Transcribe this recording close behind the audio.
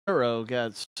Arturo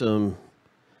got some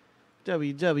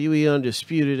WWE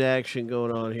Undisputed action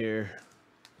going on here.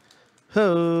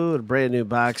 Oh, a brand new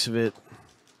box of it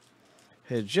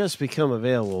had just become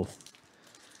available.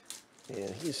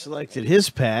 And he selected his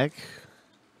pack.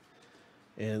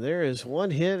 And there is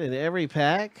one hit in every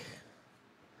pack.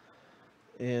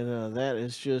 And that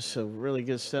is just some really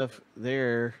good stuff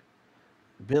there.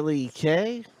 Billy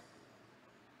Kay.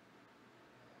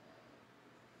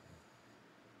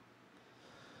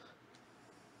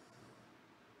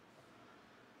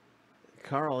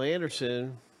 Carl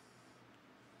Anderson.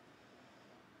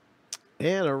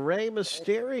 And a Rey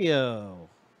Mysterio.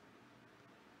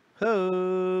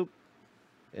 Hope.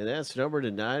 And that's numbered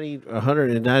to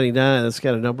 199. That's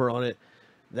got a number on it.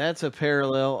 That's a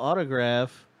parallel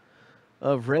autograph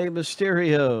of Rey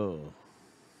Mysterio.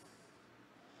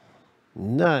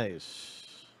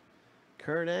 Nice.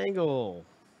 Kurt Angle.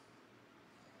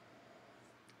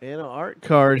 And an art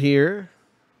card here.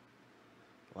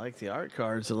 Like the art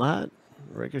cards a lot.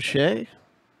 Ricochet.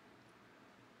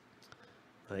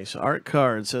 Nice art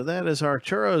card. So that is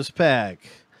Arturo's pack.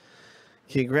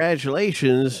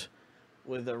 Congratulations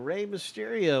with a Rey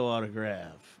Mysterio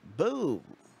autograph. Boom.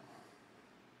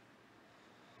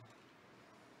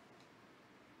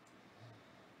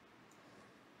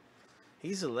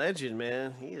 He's a legend,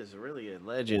 man. He is really a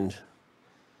legend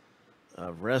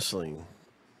of wrestling.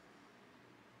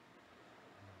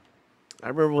 I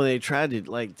remember when they tried to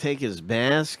like take his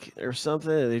mask or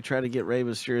something, and they tried to get Rey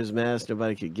Mysterio's mask,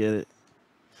 nobody could get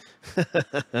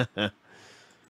it.